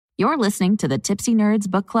You're listening to the Tipsy Nerds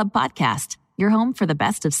Book Club podcast, your home for the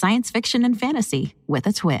best of science fiction and fantasy with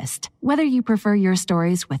a twist. Whether you prefer your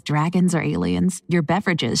stories with dragons or aliens, your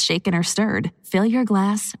beverages shaken or stirred, fill your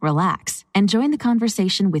glass, relax, and join the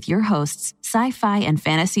conversation with your hosts, sci-fi and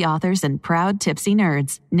fantasy authors and proud Tipsy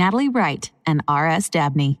Nerds, Natalie Wright and R.S.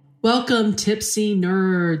 Dabney. Welcome, Tipsy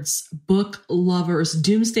Nerds, book lovers,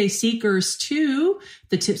 Doomsday seekers, to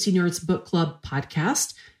the Tipsy Nerds Book Club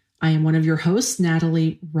podcast. I am one of your hosts,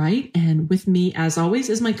 Natalie Wright, and with me, as always,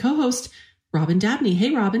 is my co-host, Robin Dabney.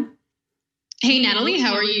 Hey, Robin. Hey, Natalie.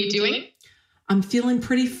 How are you doing? I'm feeling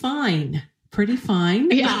pretty fine. Pretty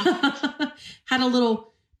fine. Yeah. Had a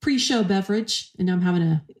little pre-show beverage, and now I'm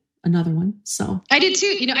having another one. So I did too.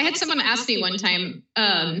 You know, I had someone ask me one time,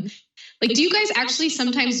 do you guys actually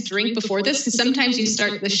sometimes drink before this? Because sometimes you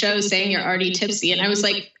start the show saying you're already tipsy. And I was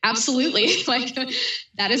like, absolutely.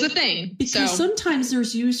 That is a thing. Because sometimes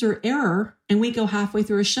there's user error and we go halfway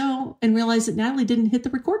through a show and realize that Natalie didn't hit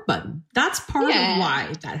the record button. That's part of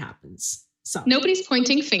why that happens. So nobody's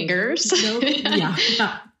pointing fingers.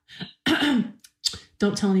 Yeah.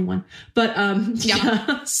 Don't tell anyone.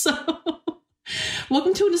 But so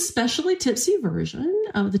welcome to an especially tipsy version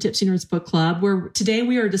of the Tipsy Nerds Book Club, where today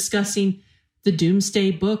we are discussing the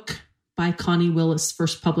Doomsday book by Connie Willis,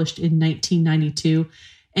 first published in 1992.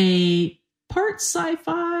 A part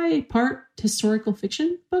sci-fi, part historical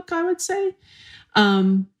fiction book, I would say.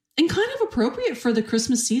 And kind of appropriate for the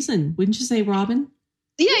Christmas season, wouldn't you say, Robin?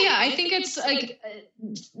 Yeah. I think it's like,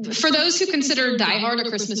 for those who consider Die Hard a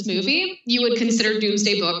Christmas movie, you would consider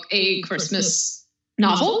Doomsday book a Christmas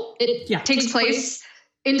novel. It takes place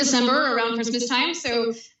in December around Christmas time.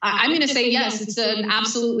 So I'm going to say, yes, it's an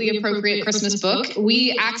absolutely appropriate Christmas book.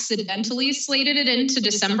 We accidentally slated it into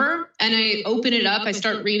December, and I open it up, I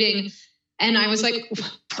start reading, and I was like,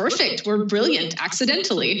 perfect. We're brilliant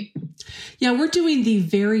accidentally. Yeah, we're doing the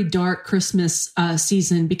very dark Christmas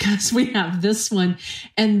season because we have this one.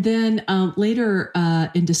 And then later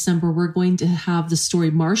in December, we're going to have the story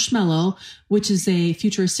Marshmallow, which is a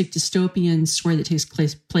futuristic dystopian story that takes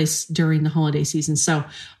place during the holiday season. So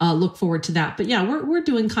look forward to that. But yeah, we're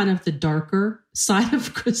doing kind of the darker side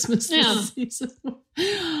of Christmas this season.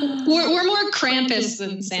 We're more Krampus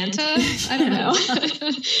than Santa. I don't know.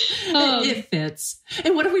 It fits.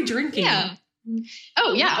 And what are we drinking? Yeah.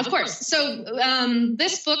 Oh, yeah, of course. So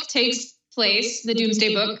this book takes place, the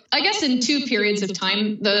Doomsday book, I guess in two periods of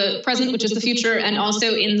time, the present, which is the future, and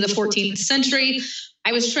also in the 14th century.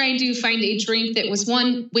 I was trying to find a drink that was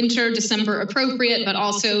winter, December appropriate, but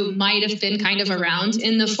also might have been kind of around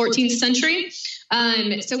in the 14th century.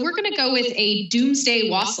 So we're going to go with a Doomsday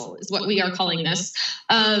Wassail is what we are calling this.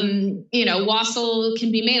 Wassail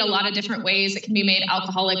can be made a lot of different ways. It can be made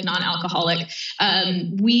alcoholic, non-alcoholic.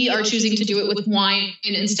 We are choosing to do it with wine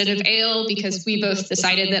instead of ale because we both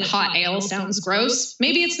decided that hot ale sounds gross.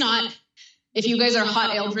 Maybe it's not. If you guys are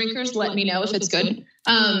hot ale drinkers, let me know if it's good.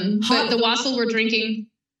 But the Wassail we're drinking.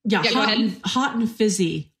 Yeah, go ahead. Hot and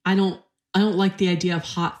fizzy. I don't like the idea of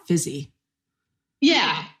hot fizzy.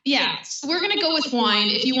 Yeah. So we're going to go with wine.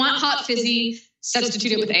 If you want hot fizzy,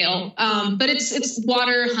 substitute it with ale. But it's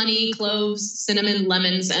water, honey, cloves, cinnamon,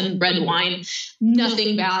 lemons, and red wine.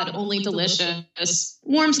 Nothing bad, only delicious.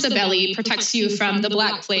 Warms the belly, protects you from the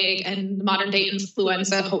Black Plague and modern day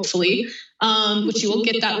influenza, hopefully. Which you will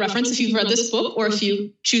get that reference if you've read this book or if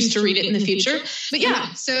you choose to read it in the future. But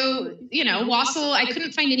yeah, so, Wassail, I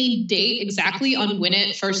couldn't find any date exactly on when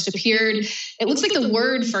it first appeared. It looks like the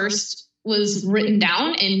word first was written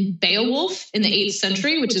down in Beowulf in the 8th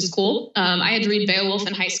century, which is cool. I had to read Beowulf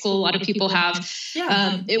in high school. A lot of people have.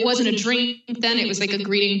 It wasn't a drink then. It was like a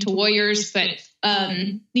greeting to warriors. But,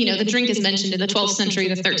 the drink is mentioned in the 12th century,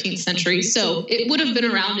 the 13th century. So it would have been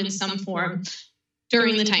around in some form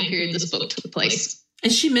during the time period this book took place.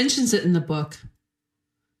 And she mentions it in the book.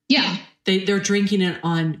 Yeah. They're drinking it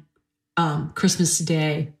on Christmas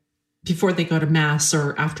Day before they go to Mass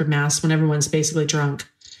or after Mass when everyone's basically drunk.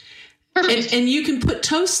 Perfect. And you can put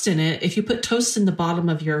toast in it. If you put toast in the bottom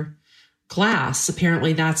of your glass,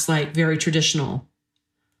 apparently that's like very traditional.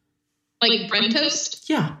 Like bread toast?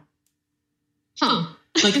 Yeah. Huh.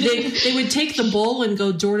 Like they would take the bowl and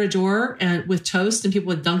go door to door and with toast, and people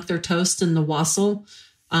would dunk their toast in the wassail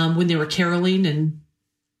when they were caroling. And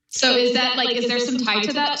so is that is there some tie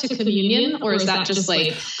to that, to communion, or is that just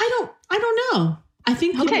like I don't know. I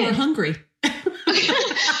think people are hungry.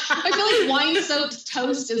 I feel like wine-soaked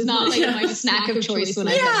toast is not my snack of choice when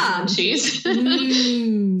I get cheese.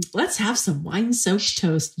 Let's have some wine-soaked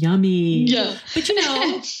toast. Yummy. Yeah.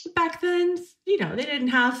 But back then, they didn't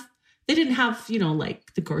have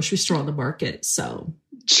like the grocery store on the market. So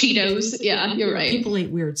Cheetos. Yeah, you're right. People ate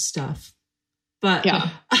weird stuff. But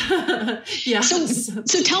Yeah.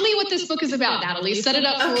 So tell me what this book is about, Natalie. Set it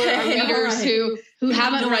up for our readers who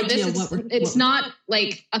haven't read this. It's not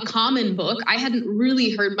like a common book. I hadn't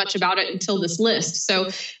really heard much about it until this list. So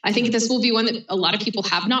I think this will be one that a lot of people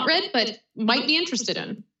have not read, but might be interested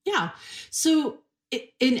in. Yeah. So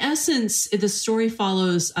in essence, the story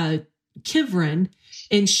follows Kivrin,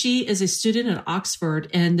 and she is a student at Oxford,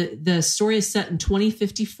 and the story is set in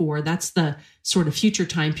 2054. That's the sort of future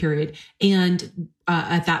time period. And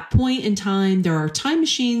at that point in time, there are time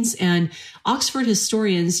machines, and Oxford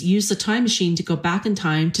historians use the time machine to go back in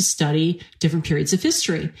time to study different periods of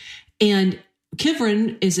history. And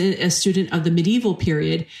Kivrin is a student of the medieval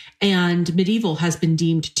period, and medieval has been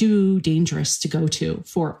deemed too dangerous to go to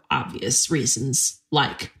for obvious reasons,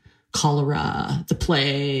 like cholera, the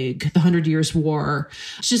plague, the 100 Years' War,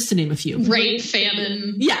 just to name a few. Rape,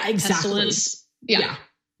 famine. Yeah, exactly. Pestilence. Yeah.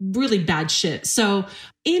 Really bad shit. So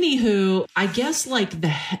anywho, I guess like the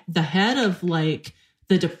head of like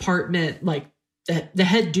the department, like the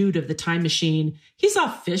head dude of the time machine, he's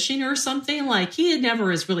off fishing or something. Like he never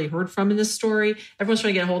is really heard from in this story. Everyone's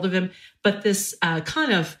trying to get a hold of him. But this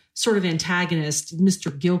kind of sort of antagonist,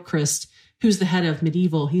 Mr. Gilchrist, who's the head of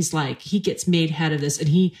medieval, he's like, he gets made head of this, and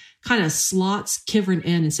he kind of slots Kivrin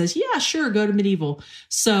in and says, yeah, sure, go to medieval.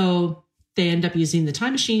 So they end up using the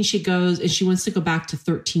time machine. She goes and she wants to go back to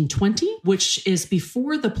 1320, which is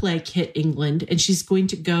before the plague hit England. And she's going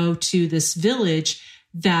to go to this village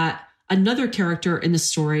that another character in the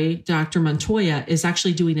story, Dr. Montoya, is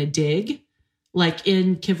actually doing a dig, like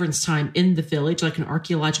in Kivrin's time in the village, like an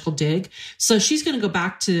archaeological dig. So she's going to go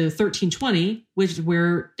back to 1320, which is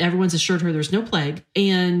where everyone's assured her there's no plague,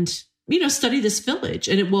 and, study this village.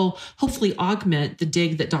 And it will hopefully augment the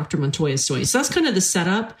dig that Dr. Montoya is doing. So that's kind of the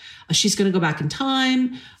setup. She's going to go back in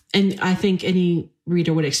time. And I think any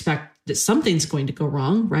reader would expect that something's going to go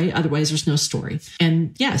wrong, right? Otherwise, there's no story.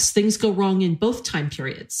 And yes, things go wrong in both time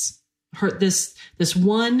periods. This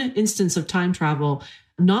one instance of time travel,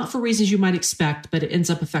 not for reasons you might expect, but it ends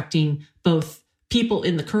up affecting both people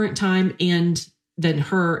in the current time and then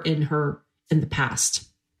her in the past.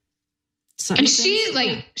 And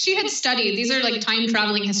she had studied, these are like time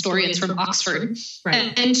traveling historians from Oxford.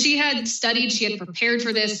 Right. And she had prepared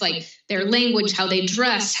for this, like their language, how they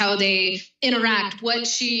dress, how they interact, what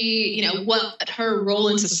her role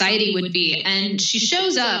in society would be. And she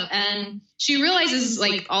shows up and she realizes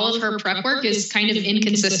like all of her prep work is kind of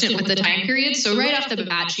inconsistent with the time period. So right off the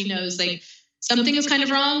bat, she knows like something is kind of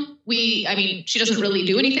wrong. She doesn't really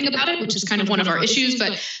do anything about it, which is kind of one of our issues,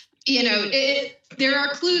 but there are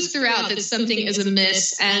clues throughout that something is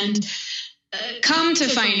amiss, and come to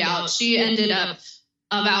find out, she ended up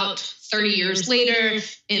about 30 years later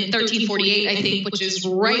in 1348, I think, which is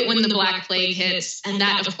right when the Black Plague hits. And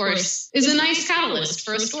that, of course, is a nice catalyst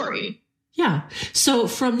for a story. Yeah. So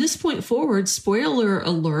from this point forward, spoiler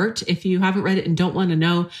alert, if you haven't read it and don't want to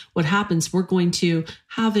know what happens, we're going to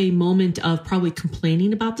have a moment of probably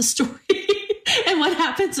complaining about the story. And what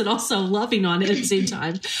happens, and also loving on it at the same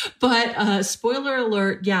time. But spoiler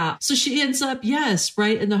alert, yeah. So she ends up, yes,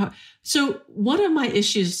 right in the. So one of my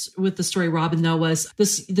issues with the story, Robin, though, was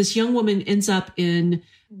this young woman ends up in.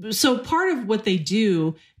 So part of what they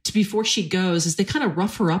do before she goes is they kind of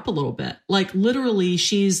rough her up a little bit. Like literally,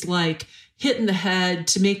 she's like hit in the head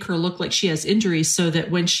to make her look like she has injuries, so that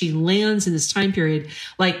when she lands in this time period,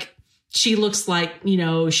 like, she looks like,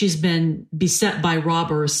 she's been beset by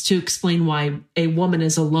robbers, to explain why a woman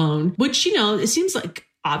is alone, which, it seems like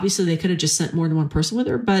obviously they could have just sent more than one person with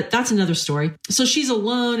her, but that's another story. So she's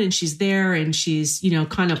alone and she's there and she's,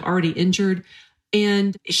 kind of already injured.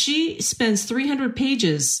 And she spends 300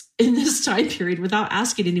 pages in this time period without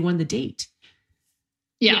asking anyone the date.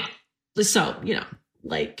 Yeah. So,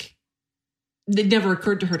 like it never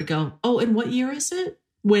occurred to her to go, oh, and what year is it?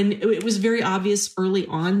 When it was very obvious early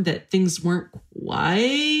on that things weren't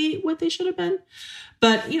quite what they should have been.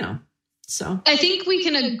 But, so. I think we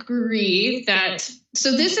can agree that,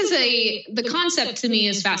 so this is the concept to me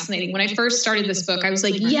is fascinating. When I first started this book, I was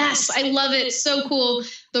like, yes, I love it. So cool.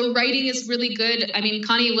 The writing is really good. I mean,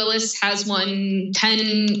 Connie Willis has won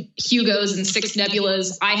 10 Hugos and 6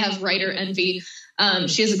 Nebulas. I have writer envy.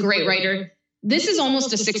 She is a great writer. This is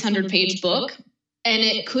almost a 600-page book, and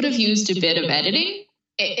it could have used a bit of editing.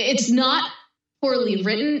 It's not poorly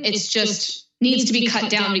written. It's just needs to be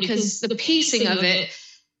cut down because the pacing of it,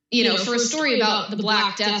 for a story about the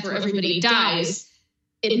Black Death where everybody dies,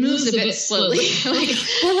 it moves a bit slowly.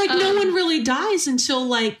 No one really dies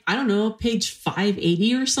until I don't know, page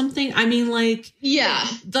 580 or something. I mean, yeah,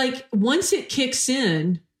 once it kicks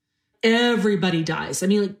in, everybody dies. I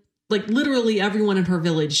mean, literally everyone in her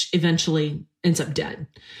village eventually ends up dead.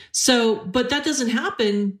 So, but that doesn't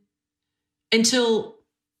happen until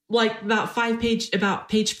like about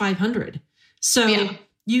page 500. So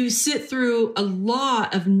you sit through a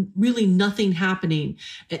lot of really nothing happening.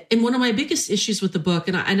 And one of my biggest issues with the book,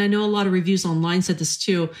 and I know a lot of reviews online said this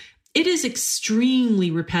too, it is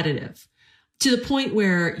extremely repetitive to the point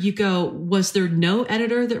where you go, was there no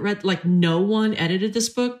editor that read, like no one edited this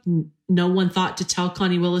book? No one thought to tell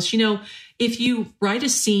Connie Willis, if you write a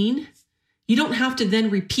scene, you don't have to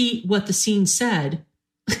then repeat what the scene said.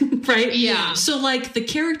 Right? Yeah. So like the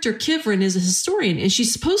character Kivrin is a historian and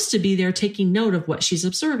she's supposed to be there taking note of what she's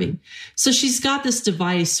observing. So she's got this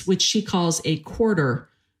device, which she calls a quarter,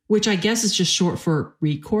 which I guess is just short for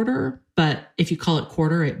recorder. But if you call it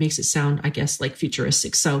quarter, it makes it sound, I guess, like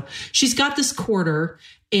futuristic. So she's got this quarter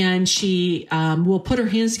and she will put her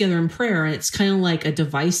hands together in prayer. And it's kind of like a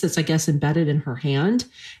device that's, I guess, embedded in her hand.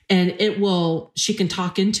 And she can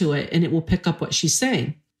talk into it and it will pick up what she's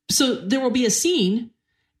saying. So there will be a scene.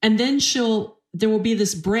 And then there will be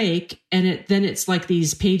this break and then it's like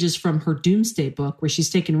these pages from her Doomsday book where she's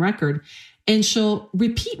taking record and she'll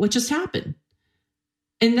repeat what just happened.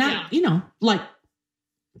 And that, like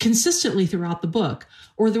consistently throughout the book,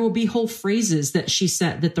 or there will be whole phrases that she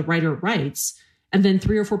said that the writer writes. And then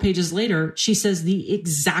 3 or 4 pages later, she says the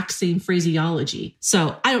exact same phraseology.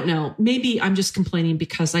 So I don't know, maybe I'm just complaining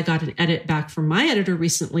because I got an edit back from my editor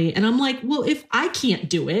recently. And I'm like, well, if I can't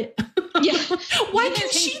do it, why can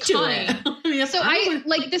she do it? So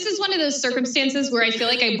this is one of those circumstances where I feel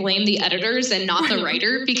like I blame the editors and not the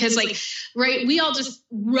writer because we all just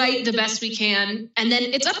write the best we can. And then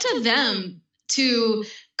it's up to them to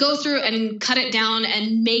go through and cut it down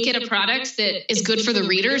and make it a product that is good for the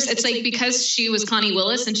readers. It's like, because she was Connie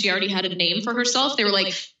Willis and she already had a name for herself, they were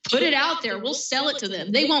like, put it out there. We'll sell it to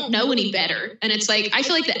them. They won't know any better. And it's like, I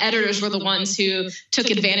feel like the editors were the ones who took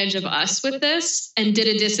advantage of us with this and did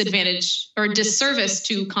a disadvantage or disservice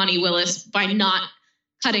to Connie Willis by not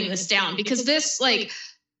cutting this down, because this,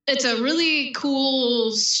 it's a really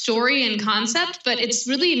cool story and concept, but it's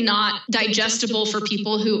really not digestible for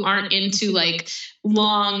people who aren't into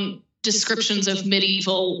long descriptions of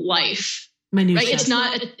medieval life. Minutia. Right? It's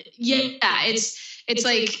not, it's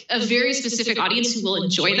like a very specific audience who will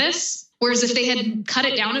enjoy this. Whereas if they had cut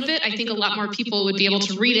it down a bit, I think a lot more people would be able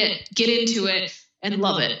to read it, get into it, and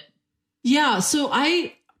love it. Yeah. So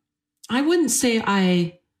I wouldn't say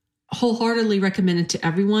I wholeheartedly recommend it to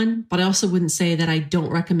everyone, but I also wouldn't say that I don't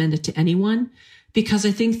recommend it to anyone, because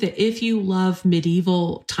I think that if you love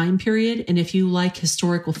medieval time period and if you like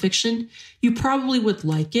historical fiction, you probably would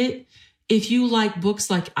like it. If you like books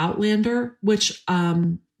like Outlander, which,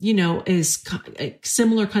 is a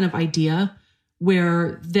similar kind of idea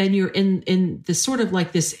where then you're in this sort of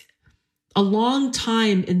like this, a long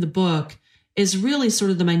time in the book is really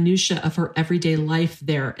sort of the minutia of her everyday life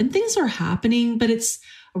there. And things are happening, but it's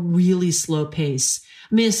a really slow pace.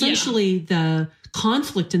 I mean, essentially the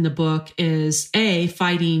conflict in the book is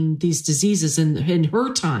fighting these diseases in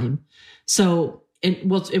her time. So, and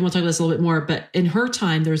we'll talk about this a little bit more, but in her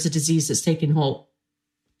time, there's a disease that's taken hold.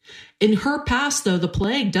 In her past, though, the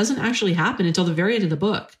plague doesn't actually happen until the very end of the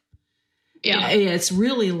book. Yeah. It's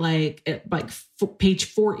really like page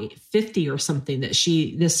 50 or something that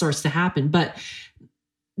this starts to happen. But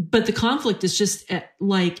the conflict is just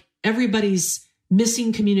like everybody's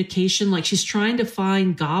missing communication. Like she's trying to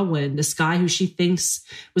find Gawain, this guy who she thinks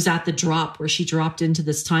was at the drop where she dropped into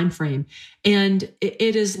this time frame. And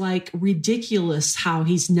it is like ridiculous how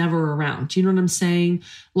he's never around. Do you know what I'm saying?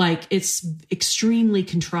 Like it's extremely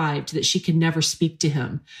contrived that she can never speak to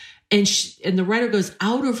him. And the writer goes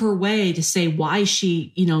out of her way to say why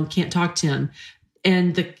she, can't talk to him.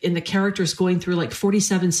 And the character's going through like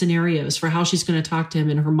 47 scenarios for how she's going to talk to him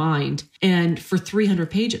in her mind. And for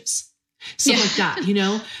 300 pages. Something like that,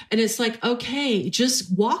 and it's like, okay,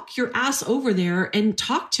 just walk your ass over there and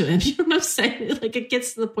talk to him. You know what I'm saying? Like it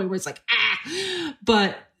gets to the point where it's like,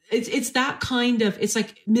 but it's that kind of, it's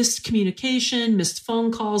like missed communication, missed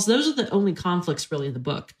phone calls. Those are the only conflicts really in the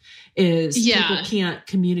book is people can't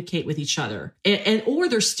communicate with each other and or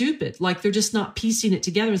they're stupid. Like they're just not piecing it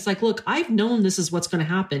together. It's like, look, I've known this is what's going to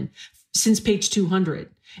happen since page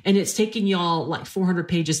 200. And it's taking y'all like 400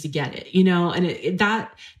 pages to get it, and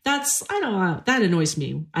that's, I don't know, that annoys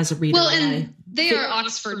me as a reader. Well, and they are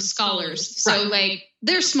Oxford scholars. So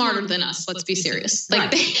they're smarter than us. Let's be serious.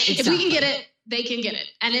 If we can get it, they can get it.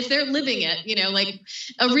 And if they're living it, like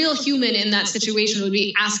a real human in that situation would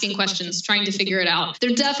be asking questions, trying to figure it out.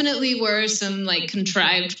 There definitely were some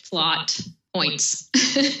contrived plot points.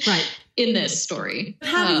 Right. In this story.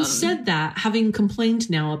 Having said that, having complained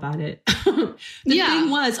now about it, the thing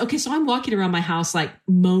was, okay, so I'm walking around my house, like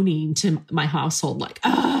moaning to my household, like,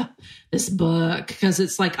 this book, because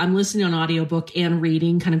it's like I'm listening on audiobook and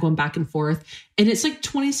reading, kind of going back and forth. And it's like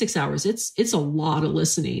 26 hours. It's a lot of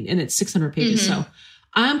listening, and it's 600 pages. So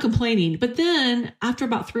I'm complaining. But then after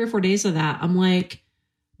about 3 or 4 days of that, I'm like,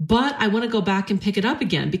 but I want to go back and pick it up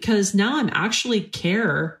again, because now I'm actually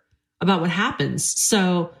care about what happens.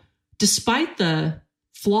 So despite the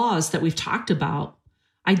flaws that we've talked about,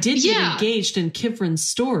 I did get engaged in Kivrin's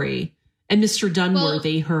story and Mr.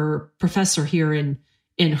 Dunworthy, her professor here in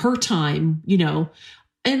her time, you know,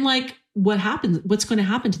 and like what's going to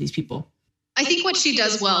happen to these people. I think what she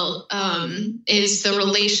does well is the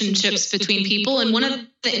relationships between people. And one of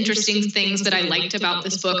the interesting things that I liked about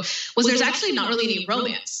this book was there's actually not really any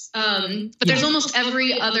romance, but there's almost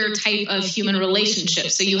every other type of human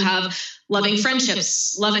relationship. So you have loving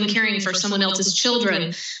friendships, love and caring for someone else's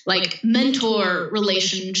children, like mentor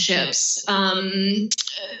relationships. But,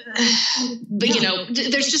 you know,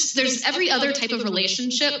 there's every other type of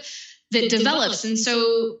relationship that develops. And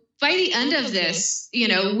so by the end of this, you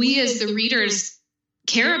know, we as the readers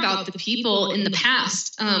care about the people in the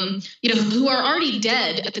past, you know, who are already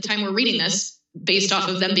dead at the time we're reading this, based off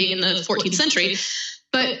of them being in the 14th century.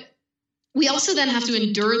 But we also then have to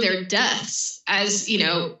endure their deaths as, you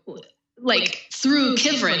know, like through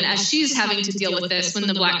Kivrin, as she's having to deal with this when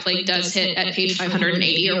the Black Plague does hit at page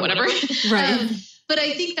 580 or whatever. Right. But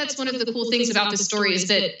I think that's one of the cool things about this story is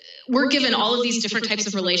that we're given all of these different types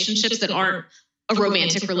of relationships that aren't a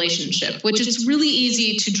romantic relationship, which is really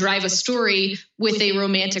easy to drive a story with a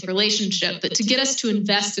romantic relationship, but to get us to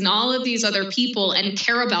invest in all of these other people and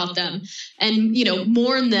care about them and, you know,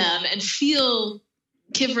 mourn them and feel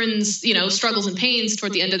Kivrin's, you know, struggles and pains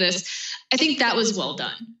toward the end of this, I think that was well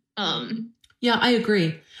done. Yeah, I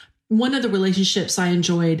agree. One of the relationships I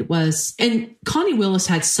enjoyed was, and Connie Willis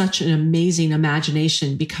had such an amazing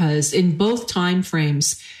imagination, because in both time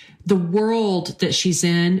frames, the world that she's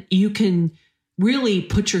in, you can really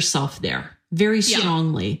put yourself there very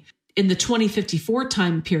strongly. In the 2054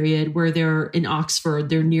 time period, where they're in Oxford,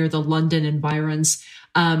 they're near the London environs.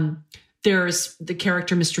 There's the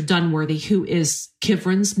character, Mr. Dunworthy, who is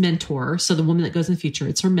Kivrin's mentor. So the woman that goes in the future,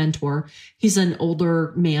 it's her mentor. He's an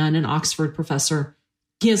older man, an Oxford professor.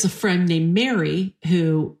 He has a friend named Mary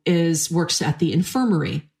who works at the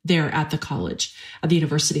infirmary there at the college, at the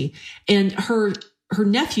university. And her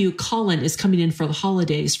nephew, Colin, is coming in for the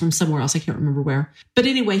holidays from somewhere else. I can't remember where. But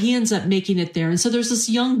anyway, he ends up making it there. And so there's this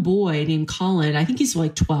young boy named Colin. I think he's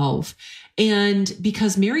like 12. And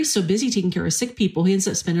because Mary's so busy taking care of sick people, he ends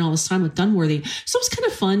up spending all this time with Dunworthy. So it was kind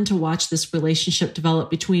of fun to watch this relationship develop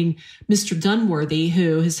between Mr. Dunworthy,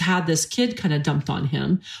 who has had this kid kind of dumped on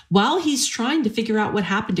him, while he's trying to figure out what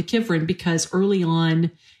happened to Kivrin, because early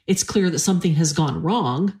on, it's clear that something has gone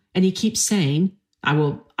wrong. And he keeps saying, I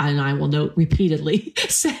will note repeatedly,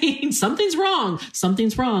 saying something's wrong,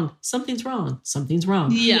 something's wrong, something's wrong, something's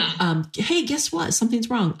wrong. Yeah. Hey, guess what? Something's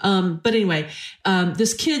wrong. But anyway,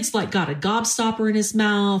 this kid's like got a gobstopper in his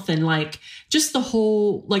mouth, and like just the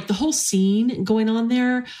whole scene going on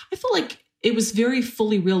there. I feel like it was very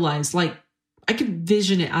fully realized. Like I could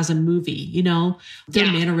vision it as a movie, you know, their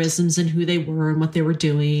mannerisms and who they were and what they were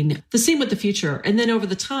doing. The same with the future. And then over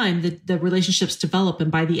the time, the relationships develop.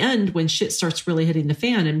 And by the end, when shit starts really hitting the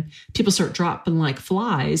fan and people start dropping like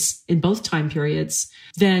flies in both time periods,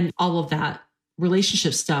 then all of that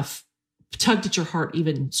relationship stuff tugged at your heart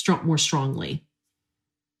even more strongly.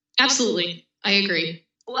 Absolutely. I agree.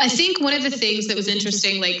 I think one of the things that was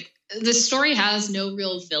interesting, like the story has no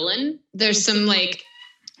real villain. There's some like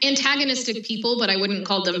antagonistic people, but I wouldn't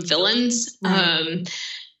call them villains. Right.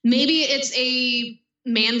 Maybe it's a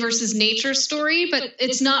man versus nature story, but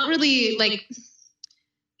it's not really like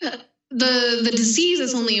the disease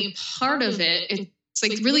is only a part of it. It's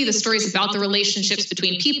like really the story is about the relationships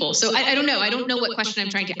between people. So I don't know. I don't know what question I'm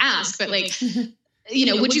trying to ask, but like, you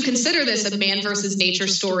know, would you consider this a man versus nature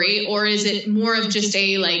story, or is it more of just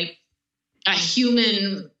a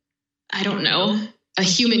human, I don't know, a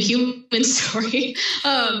human story?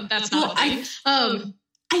 That's not a thing.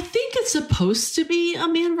 I think it's supposed to be a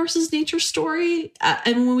man versus nature story.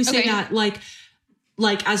 And when we say that, like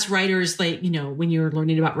as writers, like, you know, when you're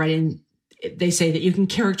learning about writing, they say that you can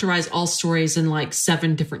characterize all stories in like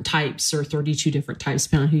 7 different types or 32 different types,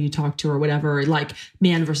 depending on who you talk to or whatever, like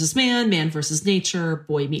man versus nature,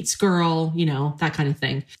 boy meets girl, you know, that kind of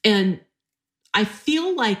thing. And I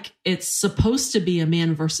feel like it's supposed to be a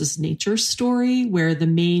man versus nature story where the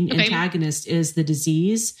main antagonist is the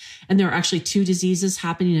disease. And there are actually 2 diseases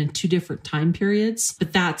happening in 2 different time periods.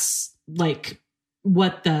 But that's like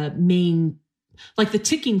what the main, like the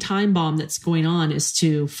ticking time bomb that's going on is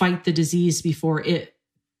to fight the disease before it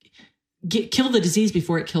kill the disease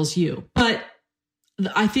before it kills you. But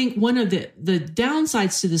I think one of the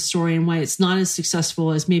downsides to the story and why it's not as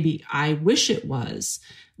successful as maybe I wish it was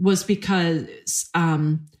because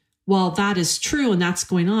while that is true and that's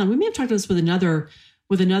going on, we may have talked about this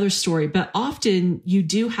with another story, but often you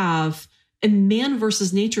do have in man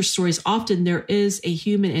versus nature stories, often there is a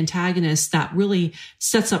human antagonist that really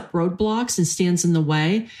sets up roadblocks and stands in the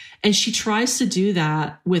way. And she tries to do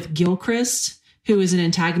that with Gilchrist, who is an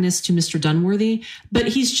antagonist to Mr. Dunworthy, but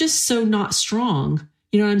he's just so not strong.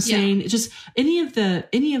 You know what I'm saying? Yeah. It's just any of the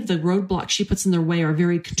roadblocks she puts in their way are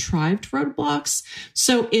very contrived roadblocks.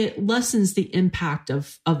 So it lessens the impact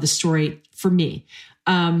of the story for me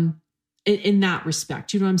in that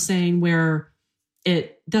respect. You know what I'm saying? Where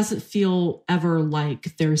it doesn't feel ever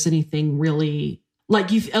like there's anything really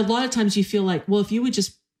like a lot of times you feel like, well, if you would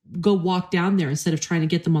just go walk down there instead of trying to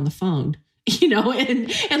get them on the phone, you know, and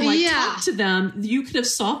like talk to them, you could have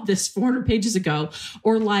solved this 400 pages ago.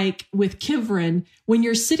 Or like with Kivrin, when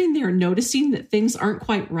you're sitting there noticing that things aren't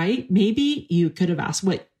quite right, maybe you could have asked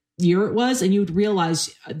what year it was and you would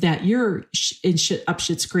realize that you're up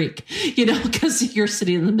Schitt's Creek, you know, because you're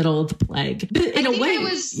sitting in the middle of the plague. But in a way,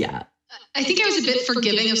 I think I was a bit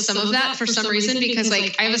forgiving of some of that for some reason, because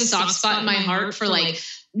like I have a soft spot in my heart for like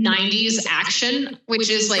 90s action, which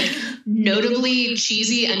is like notably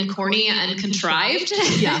cheesy and corny and contrived.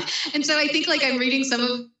 Yeah. And so I think like I'm reading some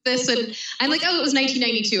of this and I'm like, oh, it was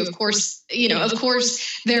 1992. Of course, you know, of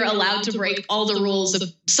course they're allowed to break all the rules of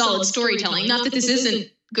solid storytelling. Not that this isn't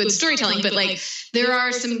good storytelling, but like there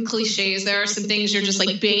are some cliches, there are some things you're just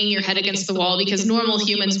like banging your head against the wall because normal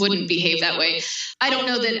humans wouldn't behave that way. I don't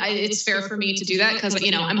know that it's fair for me to do that because, you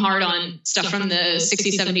know, I'm hard on stuff from the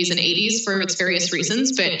 60s, 70s, and 80s for its various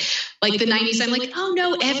reasons. But like the 90s, I'm like, oh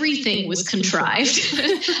no, everything was contrived.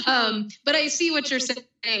 But I see what you're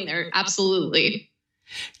saying there. Absolutely.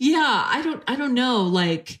 Yeah, I don't know.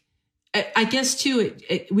 Like, I guess too,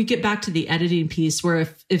 we get back to the editing piece where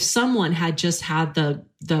if someone had just had the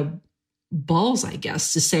balls, I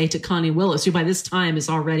guess, to say to Connie Willis, who by this time is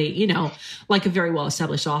already, you know, like a very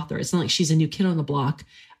well-established author. It's not like she's a new kid on the block.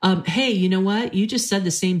 Hey, you know what? You just said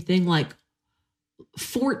the same thing like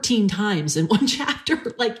 14 times in one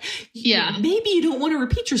chapter. Like, yeah, maybe you don't want to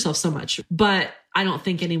repeat yourself so much, but I don't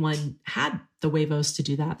think anyone had the huevos to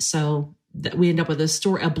do that. So that we end up with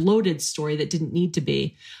a bloated story that didn't need to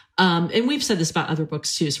be. And we've said this about other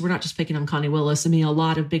books too. So we're not just picking on Connie Willis. I mean, a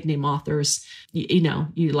lot of big name authors, you know,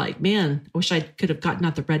 you're like, man, I wish I could have gotten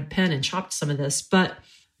out the red pen and chopped some of this. But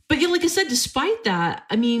yeah, like I said, despite that,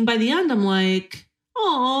 I mean, by the end, I'm like,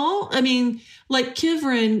 oh, I mean, like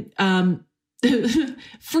Kivrin,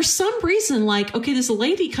 for some reason, like, okay, this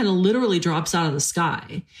lady kind of literally drops out of the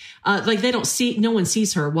sky. Like no one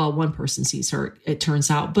sees her. Well, one person sees her, it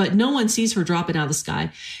turns out, but no one sees her dropping out of the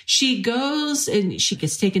sky. She goes and she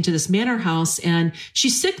gets taken to this manor house and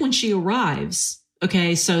she's sick when she arrives.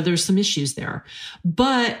 Okay. So there's some issues there,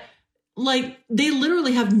 but like they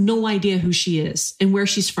literally have no idea who she is and where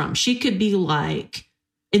she's from. She could be like,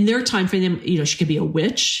 in their time frame, you know, she could be a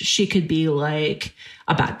witch. She could be like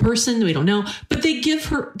a bad person. We don't know, but they give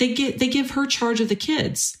her charge of the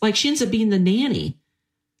kids. Like she ends up being the nanny.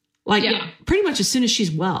 Like pretty much as soon as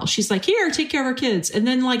she's well, she's like, here, take care of our kids. And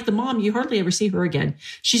then like the mom, you hardly ever see her again.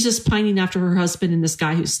 She's just pining after her husband and this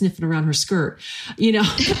guy who's sniffing around her skirt, you know,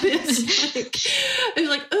 it's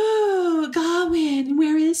like, oh, Gawain,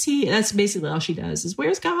 where is he? That's basically all she does is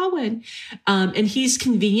where's Gawain? And he's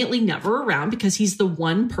conveniently never around because he's the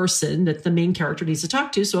one person that the main character needs to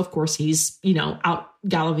talk to. So of course he's, you know, out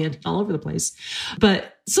gallivanting all over the place.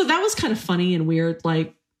 But so that was kind of funny and weird.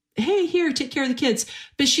 Like, hey, here, take care of the kids.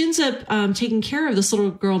 But she ends up taking care of this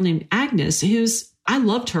little girl named Agnes, I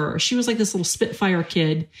loved her. She was like this little Spitfire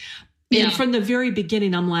kid. And from the very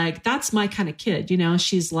beginning, I'm like, that's my kind of kid. You know,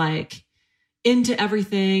 she's like into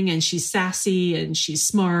everything and she's sassy and she's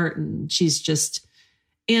smart and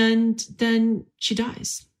and then she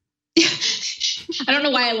dies. I don't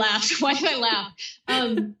know why I laughed. Why did I laugh?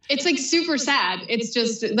 It's like super sad. It's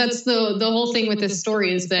just, that's the whole thing with this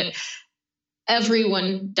story is that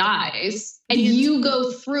everyone dies and you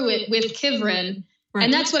go through it with Kivrin. Right.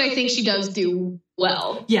 And that's what I think she does do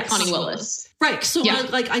well. Yes. Connie Willis. Right. So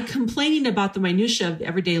I'm complaining about the minutia of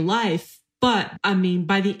everyday life, but I mean,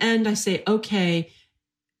 by the end I say, okay,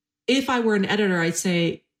 if I were an editor, I'd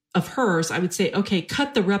say of hers, I would say, okay,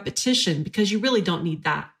 cut the repetition because you really don't need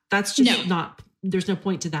that. That's just there's no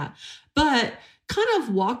point to that. But kind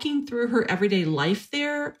of walking through her everyday life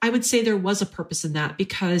there, I would say there was a purpose in that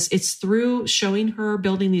because it's through showing her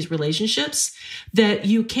building these relationships that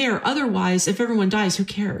you care. Otherwise, if everyone dies, who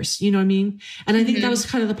cares? You know what I mean? And I think that was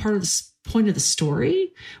kind of the part of point of the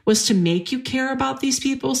story, was to make you care about these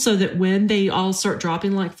people so that when they all start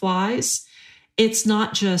dropping like flies, it's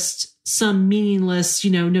not just some meaningless,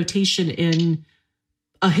 notation in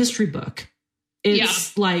a history book.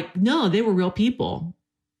 It's like, no, they were real people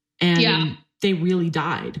and they really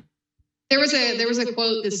died. There was a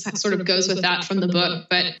quote that sort of goes with that from the book,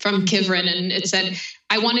 but from Kivrin, and it said,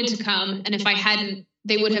 "I wanted to come, and if I hadn't,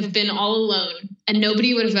 they would have been all alone, and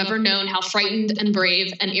nobody would have ever known how frightened and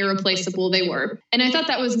brave and irreplaceable they were." And I thought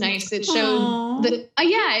that was nice. It showed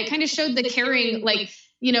it kind of showed the caring,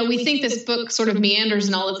 we think this book sort of meanders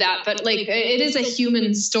and all of that, but it is a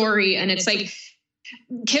human story. And it's like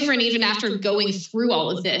Kivrin, even after going through all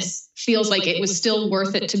of this, feels like it was still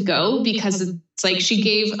worth it to go, because it's like she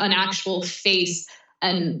gave an actual face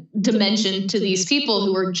and dimension to these people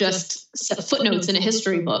who were just footnotes in a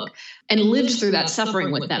history book and lived through that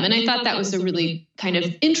suffering with them. And I thought that was a really kind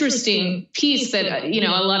of interesting piece that, a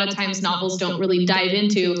lot of times novels don't really dive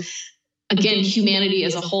into, again, humanity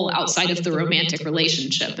as a whole outside of the romantic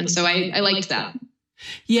relationship. And so I liked that.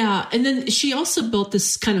 Yeah. And then she also built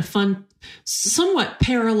this kind of fun, somewhat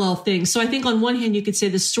parallel thing. So I think on one hand, you could say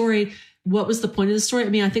the story, what was the point of the story? I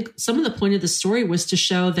mean, I think some of the point of the story was to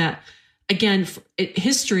show that, again,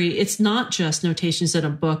 history, it's not just notations in a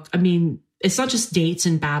book. I mean, it's not just dates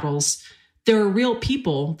and battles. There are real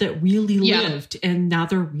people that really lived, and now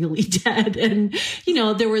they're really dead. And,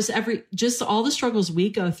 there was just all the struggles we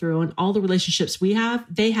go through and all the relationships we have,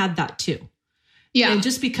 they had that too. Yeah. And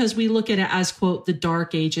just because we look at it as, quote, the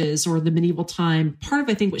dark ages or the medieval time, part of,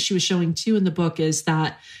 I think, what she was showing too in the book is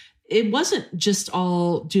that it wasn't just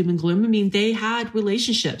all doom and gloom. I mean, they had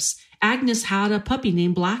relationships. Agnes had a puppy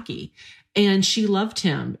named Blackie, and she loved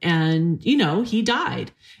him, and, he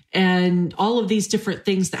died, and all of these different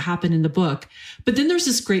things that happen in the book. But then there's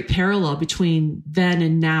this great parallel between then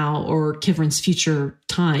and now, or Kivrin's future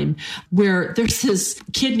time, where there's this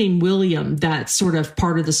kid named William that's sort of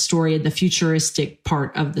part of the story and the futuristic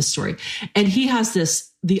part of the story. And he has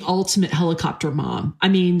the ultimate helicopter mom. I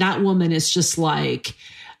mean, that woman is just like,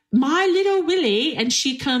 my little Willie. And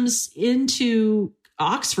she comes into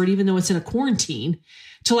Oxford, even though it's in a quarantine,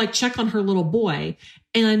 to check on her little boy.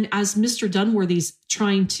 And as Mr. Dunworthy's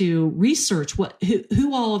trying to research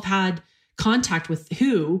who all have had contact with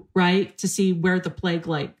who, right, to see where the plague,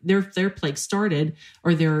 their plague started,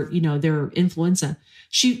 or their influenza,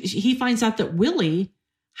 he finds out that Willie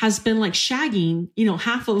has been shagging,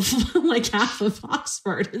 half of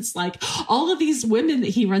Oxford. It's like all of these women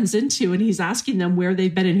that he runs into, and he's asking them where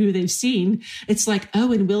they've been and who they've seen. It's like,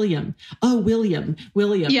 and William.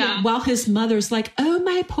 Yeah. While his mother's like, oh,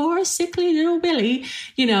 my poor sickly little Willie,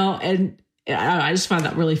 and I just found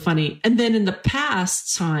that really funny. And then in the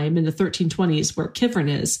past time, in the 1320s, where Kivrin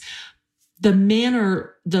is, the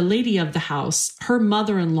lady of the house, her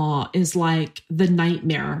mother-in-law is like the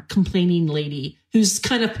nightmare complaining lady who's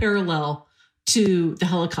kind of parallel to the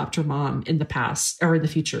helicopter mom in the past or in the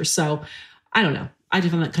future. So I don't know. I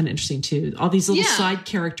just found that kind of interesting too. All these little side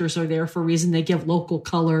characters are there for a reason. They give local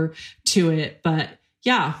color to it. But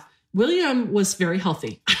yeah, William was very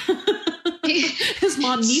healthy. His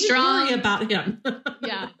mom needed to worry about him.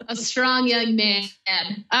 A strong young man.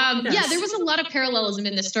 Yeah, there was a lot of parallelism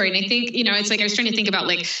in this story. And I think, it's like I was trying to think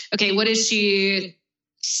about okay, what is she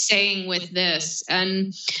saying with this?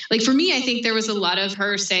 And for me, I think there was a lot of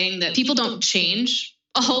her saying that people don't change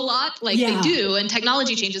a whole lot. They do, and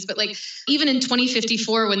technology changes. But even in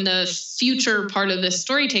 2054, when the future part of this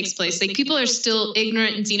story takes place, people are still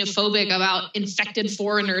ignorant and xenophobic about infected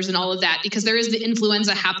foreigners and all of that, because there is the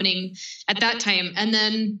influenza happening at that time. And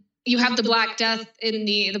then you have the Black Death in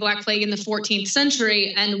the Black Plague in the 14th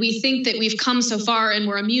century. And we think that we've come so far and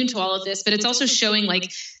we're immune to all of this, but it's also showing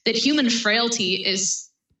that human frailty is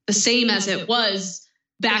the same as it was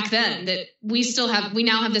back then, that we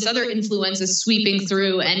now have this other influenza sweeping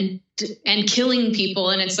through and killing people.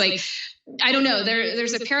 And it's I don't know,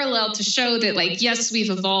 there's a parallel to show that yes, we've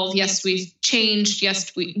evolved. Yes, we've changed.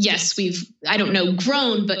 Yes, we've, I don't know,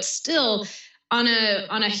 grown, but still on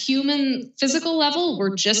a human physical level,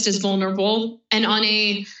 we're just as vulnerable. And on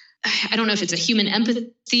I don't know if it's a human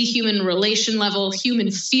empathy, human relation level,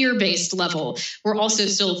 human fear-based level, we're also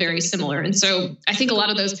still very similar. And so I think a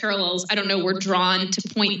lot of those parallels, I don't know, were drawn to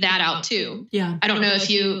point that out too. Yeah. I don't know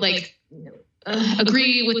if you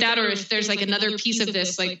agree with that, or if there's another piece of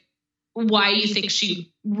this, why you think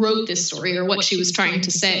she wrote this story or what she was trying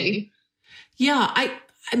to say. Yeah.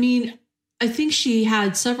 I mean, I think she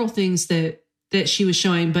had several things that she was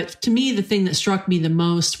showing, but to me, the thing that struck me the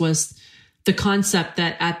most was the concept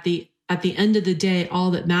that at the end of the day, all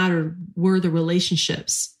that mattered were the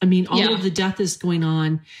relationships. I mean, all of the death is going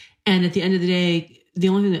on. And at the end of the day, the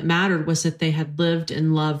only thing that mattered was that they had lived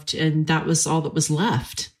and loved, and that was all that was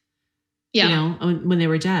left. Yeah. You know, when they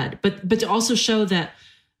were dead. But to also show that,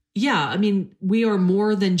 yeah, I mean, we are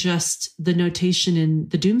more than just the notation in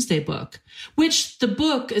the Doomsday Book, which the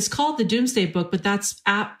book is called the Doomsday Book, but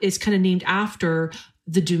it's kind of named after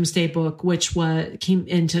the Doomsday Book, which came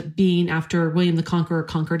into being after William the Conqueror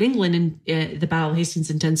conquered England in the Battle of Hastings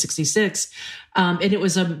in 1066. And it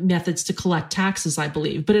was a methods to collect taxes, I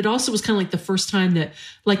believe. But it also was kind of like the first time that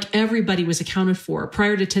like everybody was accounted for.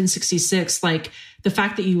 Prior to 1066, like the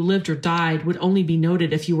fact that you lived or died would only be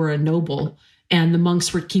noted if you were a noble. And the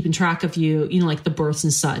monks were keeping track of you, you know, like the births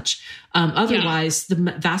and such. Otherwise, the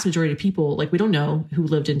vast majority of people, like we don't know who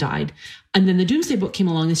lived and died. And then the Doomsday Book came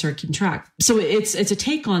along and started keeping track. So it's a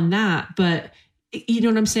take on that. But you know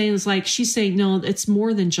what I'm saying? It's like she's saying, no, it's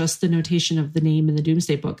more than just the notation of the name in the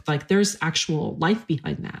Doomsday Book. Like there's actual life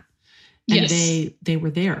behind that. And yes. they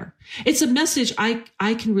were there. It's a message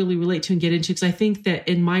I can really relate to and get into, because I think that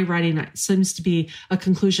in my writing, it seems to be a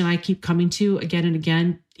conclusion I keep coming to again and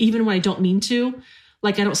again, even when I don't mean to.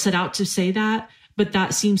 Like I don't set out to say that, but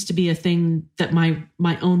that seems to be a thing that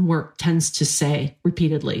my own work tends to say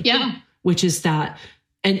repeatedly. Yeah. Which is that,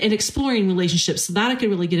 and exploring relationships. So that I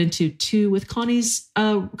could really get into too with Connie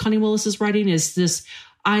Willis's writing is this.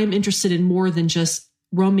 I am interested in more than just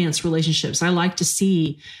romance relationships. I like to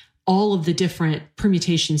see all of the different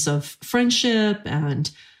permutations of friendship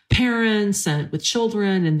and parents and with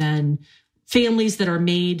children, and then families that are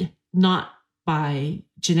made not by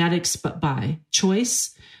genetics, but by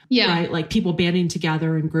choice. Yeah. Right. Like people banding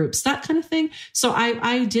together in groups, that kind of thing. So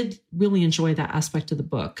I did really enjoy that aspect of the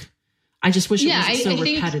book. I just wish it wasn't so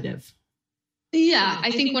repetitive.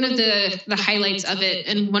 I think one of the highlights of it,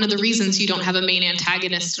 and one of the reasons you don't have a main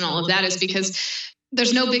antagonist and all of that, is because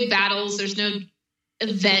there's no big battles. There's no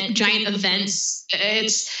giant events.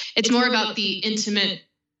 It's more about the intimate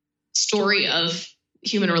story of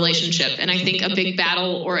human relationship. And I think a big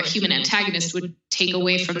battle or a human antagonist would take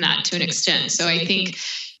away from that to an extent. So I think,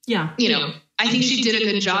 I think she did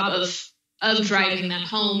a good job of driving that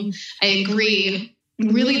home. I agree.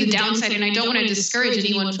 Really the downside, and I don't want to discourage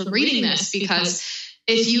anyone from reading this, because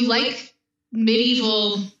if you like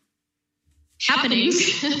medieval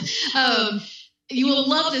happenings, you will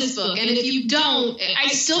love this book. And if you don't, I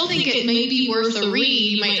still think it may be worth a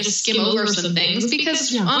read. You might just skim over some things,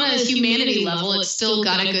 because on a humanity level, it's still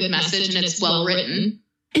got a good message and it's well written.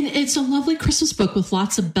 And it's a lovely Christmas book with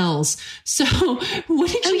lots of bells. So what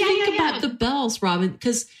did you think about the bells, Robin?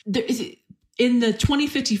 Because in the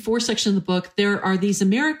 2054 section of the book, there are these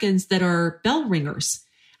Americans that are bell ringers.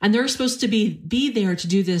 And they're supposed to be there to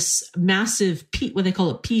do this massive, what they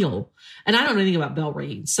call a peal. And I don't know anything about bell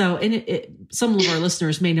ringing. So some of our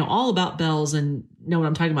listeners may know all about bells and know what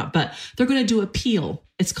I'm talking about. But they're going to do a peal.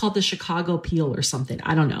 It's called the Chicago Peal or something.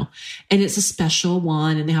 I don't know. And it's a special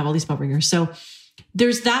one. And they have all these bell ringers. So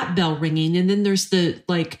there's that bell ringing. And then there's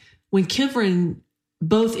when Kivrin,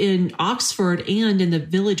 both in Oxford and in the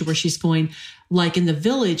village where she's going, like in the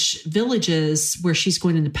villages where she's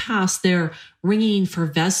going in the past, they're ringing for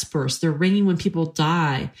Vespers. They're ringing when people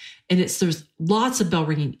die. And there's lots of bell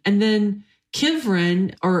ringing. And then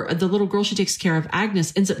Kivrin, or the little girl she takes care of,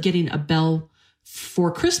 Agnes, ends up getting a bell for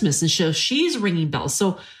Christmas. And so she's ringing bells.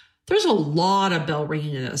 So there's a lot of bell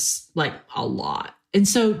ringing in this, like a lot. And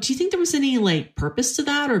so do you think there was any like purpose to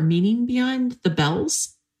that or meaning behind the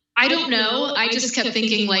bells? I don't know. I just kept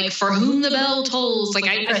thinking, like, for whom the bell tolls. Like,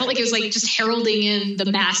 I felt like it was like just heralding in the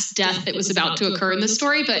mass death that was about to occur in the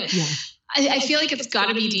story. But yeah. I feel like it's got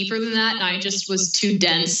to be deeper than that. And I just was too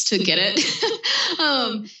dense to get it.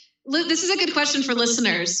 This is a good question for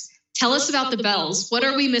listeners. Tell us about the bells. What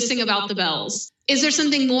are we missing about the bells? Is there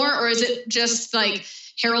something more, or is it just like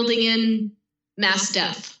heralding in mass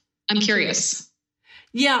death? I'm curious.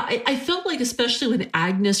 Yeah, I felt like, especially when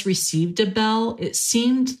Agnes received a bell, it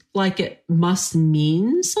seemed like it must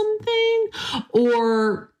mean something.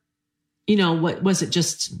 Or, what was it?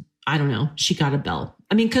 Just, I don't know. She got a bell.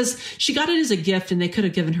 I mean, because she got it as a gift and they could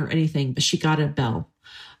have given her anything, but she got a bell.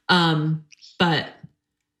 But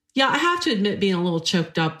yeah, I have to admit being a little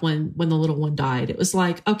choked up when the little one died. It was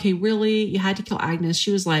like, okay, really? You had to kill Agnes?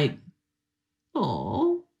 She was like,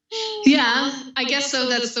 oh. Yeah, I guess so.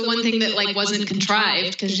 That's the one thing that like wasn't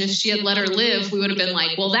contrived, because if she had let her live, we would have been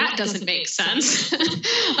like, well, that doesn't make sense.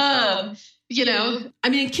 I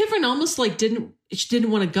mean, Kivrin almost like didn't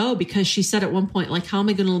want to go, because she said at one point, like, how am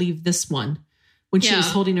I going to leave this one, when she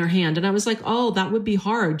was holding her hand? And I was like, oh, that would be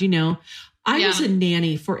hard. I was a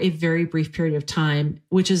nanny for a very brief period of time,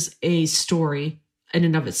 which is a story in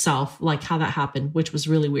and of itself, like how that happened, which was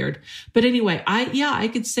really weird. But anyway, I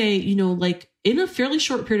could say, like, in a fairly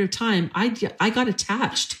short period of time, I got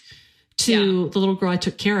attached to the little girl I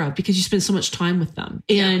took care of because you spend so much time with them.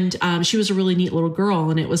 And she was a really neat little girl.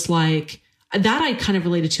 And it was like that I kind of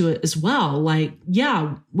related to it as well. Like,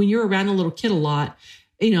 when you're around a little kid a lot,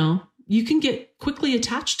 you can get quickly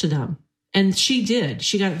attached to them. And she did.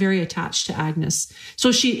 She got very attached to Agnes.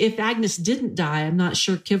 So if Agnes didn't die, I'm not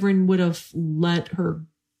sure Kivrin would have let her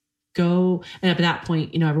go. And at that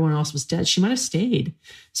point, everyone else was dead. She might have stayed.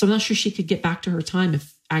 So I'm not sure she could get back to her time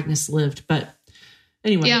if Agnes lived. But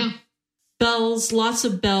anyway, bells, lots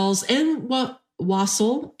of bells, and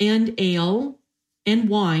wassail and ale and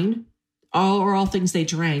wine are all things they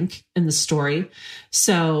drank in the story.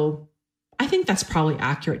 So I think that's probably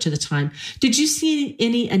accurate to the time. Did you see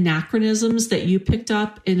any anachronisms that you picked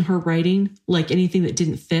up in her writing? Like anything that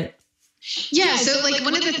didn't fit? Yeah. So like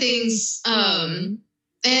one of the things,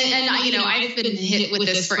 I've been hit with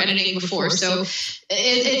this for editing before. So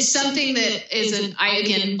it's something that isn't, I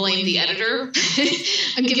again blame the editor.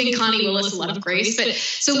 I'm giving Connie Willis a lot of grace, but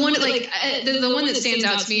so one, the one that stands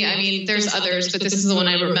out to me, I mean, there's others, but this is the one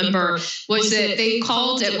I remember, was that they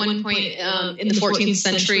called at one point in the 14th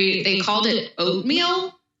century, they called it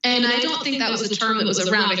oatmeal. And I don't think that was a term that was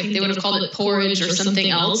around. I think they would have called it porridge or something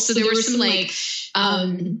else. So there were some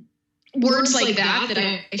words like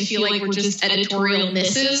that I feel like were just editorial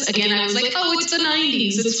misses. Again, I was like, oh, it's the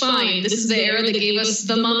 90s. It's fine. This is the era that gave us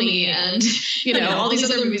The Mummy and, all these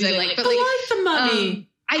other movies I like. But I like The Mummy.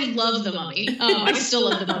 I love The Mummy. I still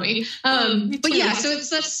love The Mummy. But yeah, so it's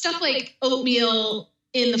that stuff like oatmeal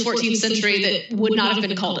in the 14th century that would not have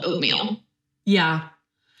been called oatmeal. Yeah.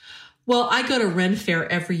 Well, I go to Ren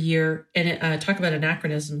Fair every year and talk about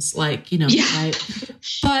anachronisms, but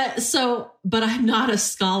I'm not a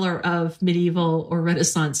scholar of medieval or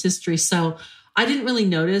Renaissance history, so I didn't really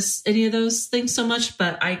notice any of those things so much.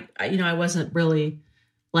 But I wasn't really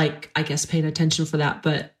paying attention for that.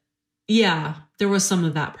 But yeah, there was some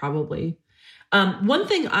of that probably. One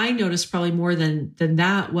thing I noticed probably more than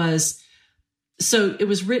that was. So it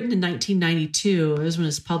was written in 1992, it was when it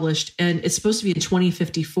was published, and it's supposed to be in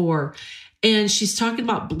 2054. And she's talking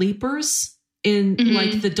about bleepers in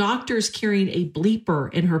like the doctor's carrying a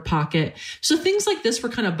bleeper in her pocket. So things like this were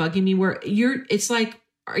kind of bugging me where it's like,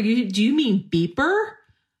 do you mean beeper?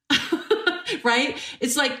 Right?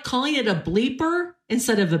 It's like calling it a bleeper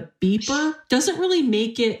instead of a beeper doesn't really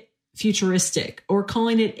make it futuristic, or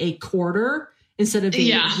calling it a quarter instead of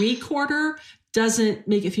a recorder doesn't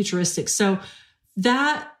make it futuristic. So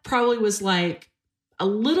that probably was like a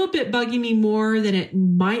little bit bugging me more than it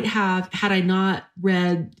might have had I not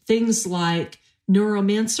read things like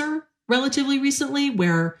Neuromancer relatively recently,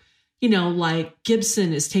 where, like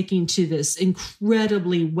Gibson is taking to this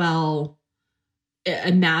incredibly well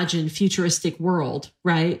imagined futuristic world,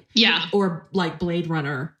 right? Yeah. Or like Blade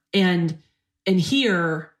Runner. And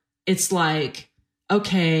here it's like,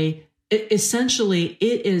 okay, essentially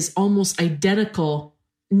it is almost identical,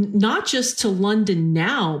 not just to London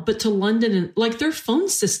now, but to London, and like their phone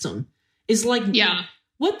system is like,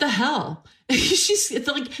 what the hell? It's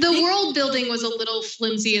like the world building was a little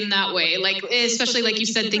flimsy in that way. Like, especially like you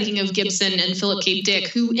said, thinking of Gibson and Philip K. Dick,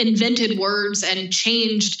 who invented words and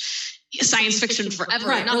changed science fiction forever.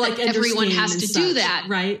 Right. Not like that everyone has to do that.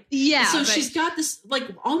 Right. Yeah. So she's got this like,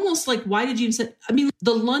 almost like, why did you say, I mean,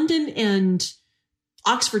 the London and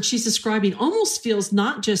Oxford she's describing almost feels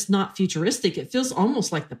not just not futuristic. It feels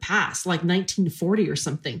almost like the past, like 1940 or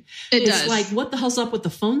something. It's does. Like, what the hell's up with the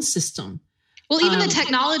phone system? Well, even the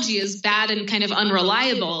technology is bad and kind of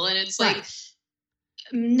unreliable. And it's like,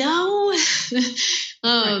 no,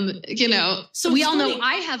 so we all know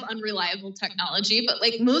I have unreliable technology, but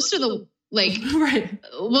like most of the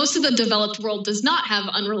most of the developed world does not have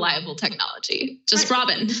unreliable technology. Just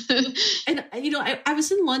Robin. And, I was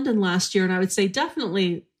in London last year, and I would say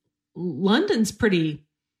definitely London's pretty,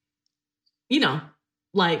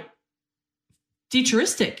 like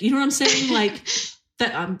futuristic. You know what I'm saying? Like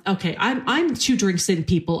that. Okay. I'm 2 drinks in,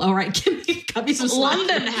 people. All right. Cut me some slack.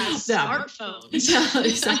 London has smartphones. Yeah,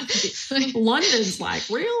 exactly. London's like,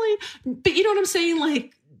 really? But you know what I'm saying?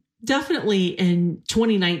 Like, definitely in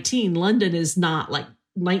 2019, London is not like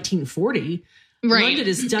 1940. Right. London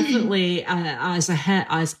is definitely as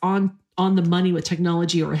on the money with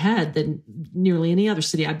technology or ahead than nearly any other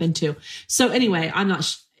city I've been to. So anyway, I'm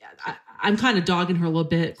kind of dogging her a little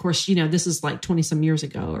bit. Of course, this is like 20 some years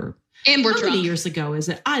ago, and we're how drunk. Many years ago is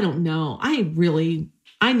it? I don't know.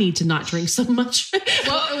 I need to not drink so much.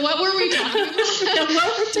 What were we talking about?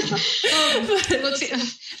 Let's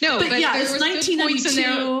see. No, but yeah, there was good points in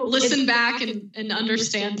there. Listen back and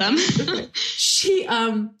understand them. She,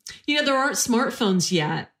 there aren't smartphones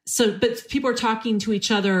yet. but people are talking to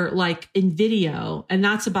each other like in video, and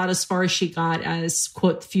that's about as far as she got as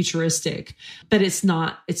quote futuristic, but it's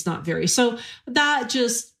not very. So that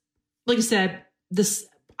just, like I said,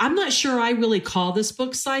 I'm not sure I really call this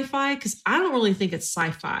book sci-fi because I don't really think it's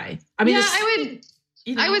sci-fi. I mean,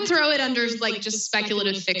 I would throw it under like just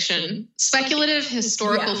speculative fiction, speculative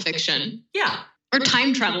historical fiction. Yeah. Or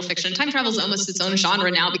time travel fiction. Time travel is almost its own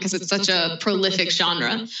genre now because it's such a prolific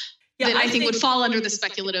genre that I think would fall under the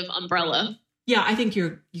speculative umbrella. Yeah, I think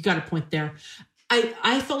you got a point there.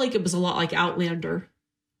 I felt like it was a lot like Outlander,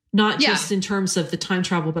 not just in terms of the time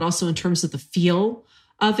travel, but also in terms of the feel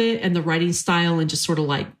of it and the writing style and just sort of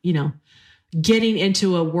like, getting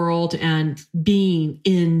into a world and being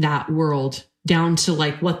in that world down to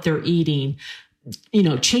like what they're eating,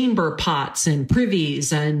 chamber pots and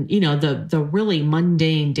privies and, the really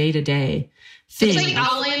mundane day-to-day thing. It's like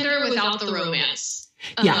Outlander without the romance.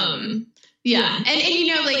 Yeah.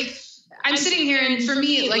 And like I'm sitting here and for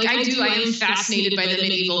me, like I am fascinated by the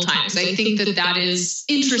medieval times. I think that is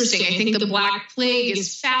interesting. I think the Black Plague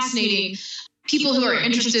is fascinating. People who are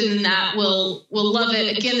interested in that will love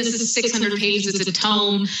it. Again, this is 600 pages. It's a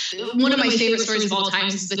tome. One of my favorite stories of all time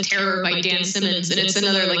is The Terror by Dan Simmons. And it's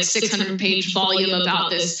another like 600-page volume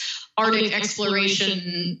about this Arctic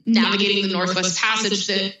exploration navigating the Northwest Passage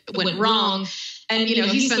that went wrong. And,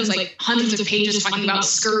 he spends like hundreds of pages talking about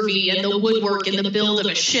scurvy and the woodwork and the build of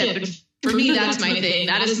a ship. And for me, that's my thing.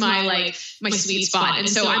 That is my sweet spot. And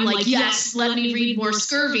so I'm like, yes, let me read more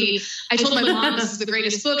scurvy. I told my mom this is the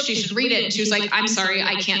greatest book. She should read it. And she was like, I'm sorry,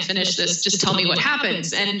 I can't finish this. Just tell me what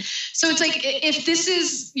happens. And so it's like, if this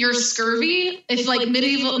is your scurvy, if like the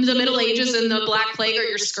Middle Ages and the Black Plague are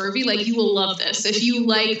your scurvy, like you will love this. If you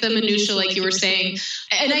like the minutia, like you were saying,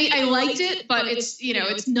 and I liked it, but it's,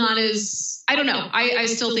 it's not as, I don't know. I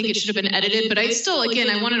still think it should have been edited, but I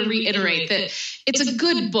want to reiterate that it's a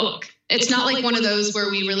good book. It's not like one of those where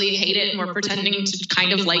we really hate it and we're pretending to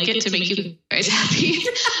kind of like it to make you guys happy.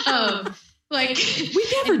 We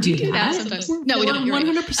never do that. Sometimes. No, we don't.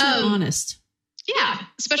 100% honest. Yeah,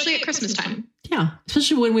 especially at Christmas time. Yeah,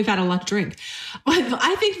 especially when we've had a luck drink.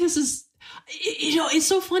 I think this is, it's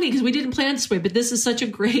so funny because we didn't plan this way, but this is such a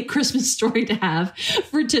great Christmas story to have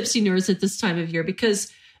for tipsy nerds at this time of year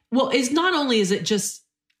because, it's not only is it just,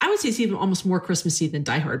 I would say it's even almost more Christmassy than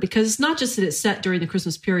Die Hard because it's not just that it's set during the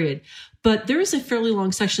Christmas period, but there is a fairly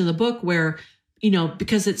long section of the book where,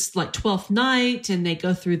 because it's like 12th night and they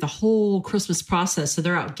go through the whole Christmas process. So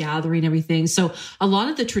they're out gathering everything. So a lot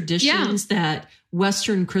of the traditions that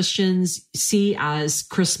Western Christians see as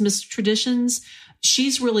Christmas traditions,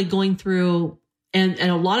 she's really going through. And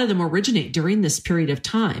a lot of them originate during this period of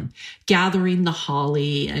time, gathering the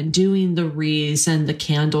holly and doing the wreaths and the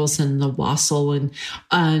candles and the wassail and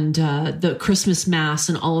the Christmas mass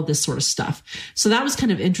and all of this sort of stuff. So that was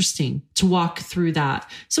kind of interesting to walk through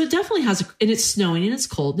that. So it definitely has, and it's snowing and it's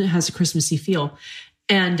cold and it has a Christmassy feel.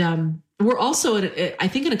 And we're also, I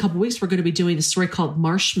think in a couple of weeks, we're going to be doing a story called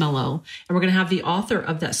Marshmallow. And we're going to have the author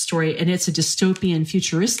of that story. And it's a dystopian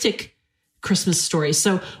futuristic Christmas story.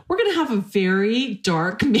 So we're going to have a very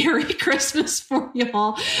dark, Merry Christmas for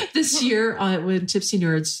y'all this year with Tipsy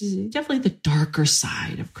Nerds. Definitely the darker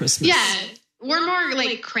side of Christmas. Yeah. We're more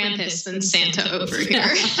like Krampus than Santa over here,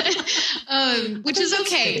 which is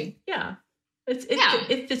okay. Yeah.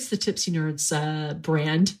 It fits the Tipsy Nerds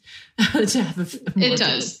brand to have it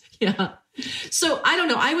does. Yeah. So I don't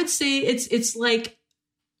know. I would say it's like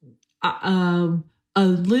a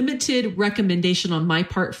limited recommendation on my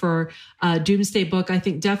part for a Doomsday book. I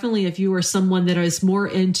think definitely if you are someone that is more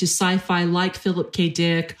into sci-fi like Philip K.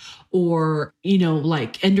 Dick or,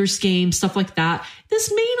 like Ender's Game, stuff like that, this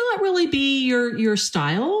may not really be your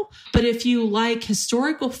style. But if you like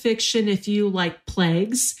historical fiction, if you like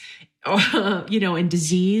plagues, and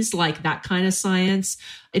disease, like that kind of science,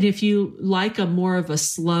 and if you like a more of a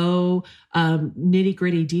slow,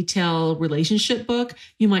 nitty-gritty detail relationship book,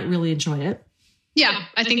 you might really enjoy it. Yeah,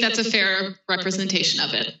 I think that's a fair representation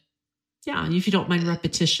of it. Yeah, if you don't mind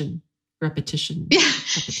repetition. Yeah.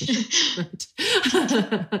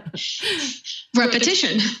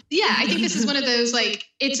 Repetition. Yeah, I think this is one of those, like,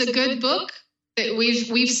 it's a good book that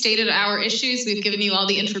we've stated our issues. We've given you all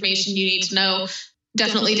the information you need to know.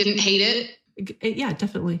 Definitely didn't hate it. Yeah,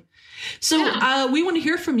 definitely. So we want to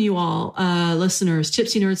hear from you all, listeners,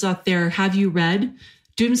 Tipsy Nerds out there. Have you read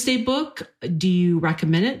Doomsday book? Do you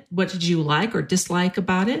recommend it? What did you like or dislike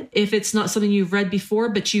about it? If it's not something you've read before,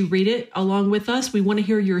 but you read it along with us, we want to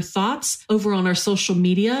hear your thoughts over on our social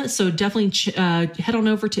media. So definitely head on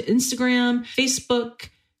over to Instagram, Facebook,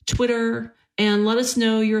 Twitter, and let us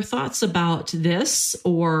know your thoughts about this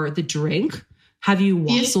or the drink. Have you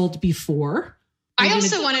wassailed before? I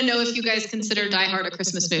also want to know if you guys consider Die Hard a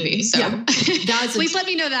Christmas movie. So yeah, please let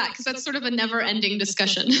me know that, because that's sort of a never-ending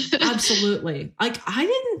discussion. Absolutely. Like, I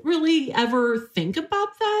didn't really ever think about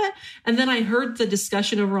that. And then I heard the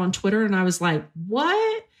discussion over on Twitter and I was like,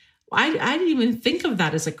 what? I didn't even think of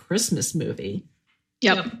that as a Christmas movie.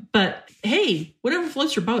 Yep. But hey, whatever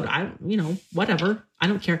floats your boat. Whatever. I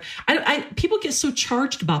don't care. People get so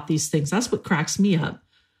charged about these things. That's what cracks me up.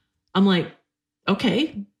 I'm like,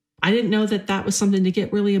 okay, I didn't know that was something to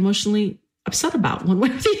get really emotionally upset about one way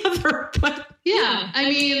or the other. But yeah, I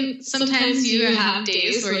mean, sometimes you have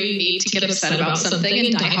days where you need to get upset about something,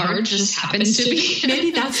 and Die Hard just happens to be.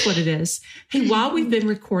 Maybe that's what it is. Hey, while we've been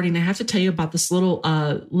recording, I have to tell you about this little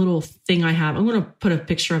thing I have. I'm going to put a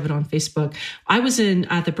picture of it on Facebook. I was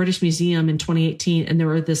at the British Museum in 2018, and there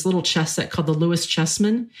were this little chess set called the Lewis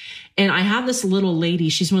Chessman. And I have this little lady.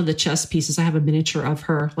 She's one of the chess pieces. I have a miniature of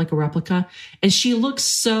her, like a replica. And she looks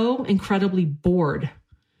so incredibly bored.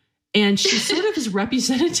 And she sort of is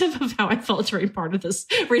representative of how I felt during part of this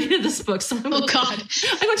reading of this book. So I'm going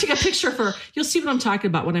to take a picture of her. You'll see what I'm talking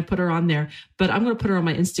about when I put her on there. But I'm going to put her on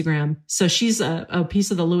my Instagram. So she's a piece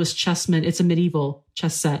of the Lewis Chessman. It's a medieval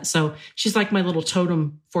chess set. So she's like my little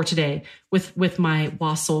totem for today with my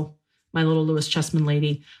Wassail, my little Lewis Chessman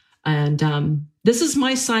lady. And this is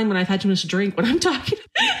my sign when I've had too much to drink, when I'm talking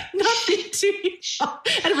nothing to you.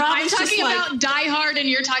 And I'm talking about Die Hard and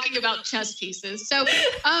you're talking about chess pieces. So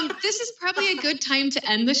this is probably a good time to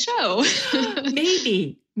end the show.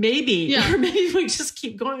 Maybe. Yeah. Or maybe we just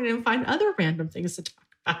keep going and find other random things to talk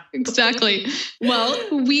about. Exactly. Well,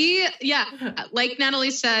 like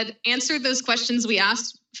Natalie said, answered those questions we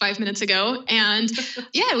asked 5 minutes ago. And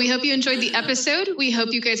we hope you enjoyed the episode. We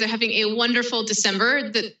hope you guys are having a wonderful December,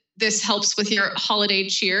 that this helps with your holiday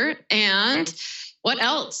cheer. And what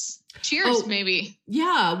else? Cheers, maybe.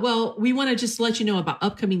 Yeah. Well, we want to just let you know about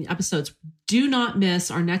upcoming episodes. Do not miss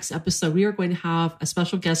our next episode. We are going to have a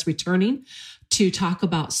special guest returning to talk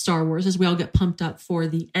about Star Wars as we all get pumped up for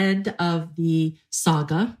the end of the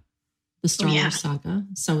saga, the Star Wars saga.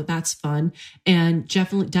 So that's fun. And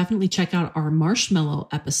definitely check out our marshmallow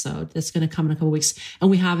episode that's going to come in a couple weeks. And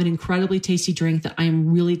we have an incredibly tasty drink that I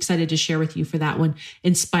am really excited to share with you for that one,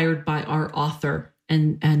 inspired by our author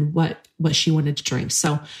and what she wanted to drink.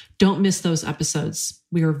 So don't miss those episodes.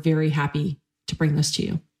 We are very happy to bring those to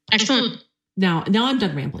you. Excellent. Now I'm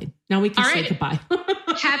done rambling. Now we can say goodbye.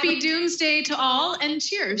 Happy Doomsday to all, and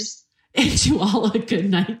cheers. And to all a good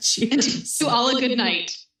night. Cheers. And to all a good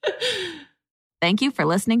night. Thank you for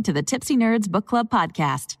listening to the Tipsy Nerds Book Club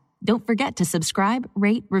podcast. Don't forget to subscribe,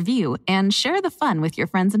 rate, review, and share the fun with your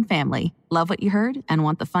friends and family. Love what you heard and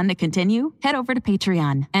want the fun to continue? Head over to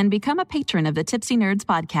Patreon and become a patron of the Tipsy Nerds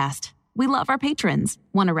podcast. We love our patrons.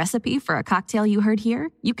 Want a recipe for a cocktail you heard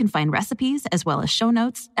here? You can find recipes as well as show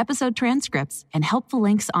notes, episode transcripts, and helpful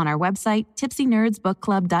links on our website,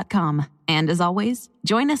 tipsynerdsbookclub.com. And as always,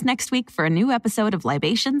 join us next week for a new episode of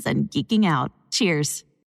Libations and Geeking Out. Cheers.